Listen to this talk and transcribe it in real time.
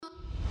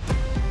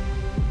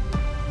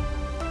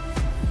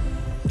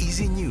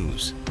Easy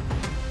News.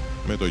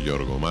 Με τον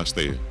Γιώργο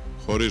Μάστη.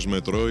 Χωρίς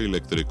μετρό,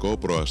 ηλεκτρικό,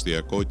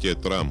 προαστιακό και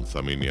τραμ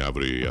θα μείνει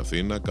αύριο η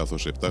Αθήνα,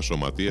 καθώς 7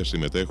 σωματεία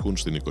συμμετέχουν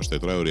στην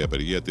 24ωρη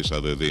απεργία της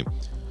ΑΔΔ.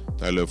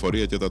 Τα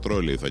λεωφορεία και τα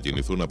τρόλεϊ θα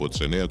κινηθούν από τις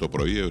 9 το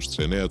πρωί έως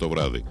τις 9 το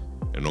βράδυ,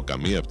 ενώ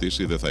καμία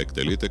πτήση δεν θα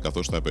εκτελείται,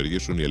 καθώς θα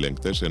απεργήσουν οι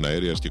ελεγκτές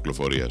εναέριας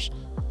κυκλοφορίας.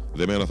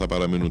 Δεμένα θα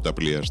παραμείνουν τα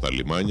πλοία στα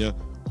λιμάνια,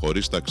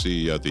 χωρίς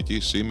ταξί η Αττική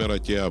σήμερα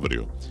και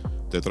αύριο.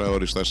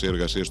 4ωρη στάση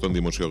εργασίας των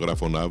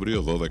δημοσιογράφων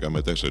αύριο, 12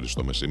 με 4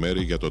 το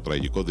μεσημέρι, για το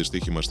τραγικό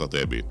δυστύχημα στα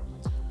Τέμπη.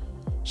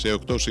 Σε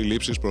 8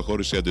 συλλήψεις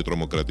προχώρησε η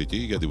αντιτρομοκρατική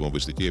για τη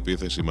βομβιστική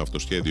επίθεση με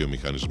αυτοσχέδιο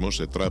μηχανισμό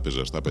σε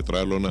τράπεζα στα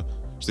Πετράλωνα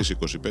στις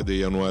 25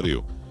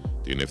 Ιανουαρίου.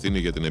 Την ευθύνη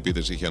για την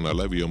επίθεση είχε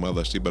αναλάβει η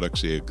ομάδα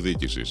σύμπραξη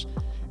εκδίκησης.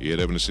 Η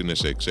ερεύνηση είναι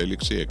σε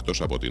εξέλιξη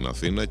εκτός από την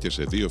Αθήνα και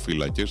σε 2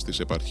 φυλακές της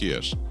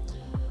επαρχίας.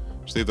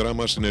 Στη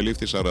Δράμα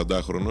συνελήφθη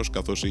 40χρονος,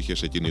 καθώς είχε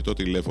σε κινητό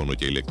τηλέφωνο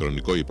και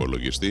ηλεκτρονικό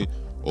υπολογιστή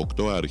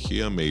 8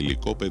 αρχεία με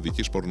υλικό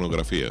παιδικής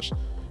πορνογραφίας.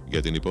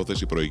 Για την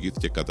υπόθεση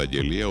προηγήθηκε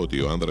καταγγελία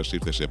ότι ο άνδρας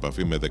ήρθε σε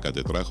επαφή με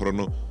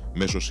 14χρονο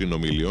μέσω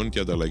συνομιλιών και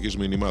ανταλλαγής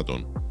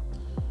μηνυμάτων.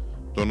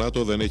 Το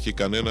ΝΑΤΟ δεν έχει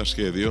κανένα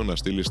σχέδιο να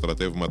στείλει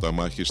στρατεύματα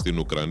μάχης στην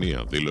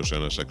Ουκρανία, δήλωσε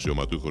ένας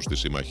αξιωματούχος της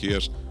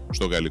συμμαχίας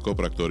στο γαλλικό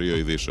πρακτορείο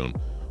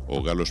ειδήσεων. Ο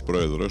Γάλλος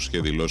πρόεδρος είχε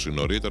δηλώσει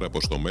νωρίτερα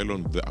πως στο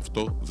μέλλον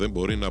αυτό δεν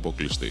μπορεί να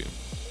αποκλειστεί.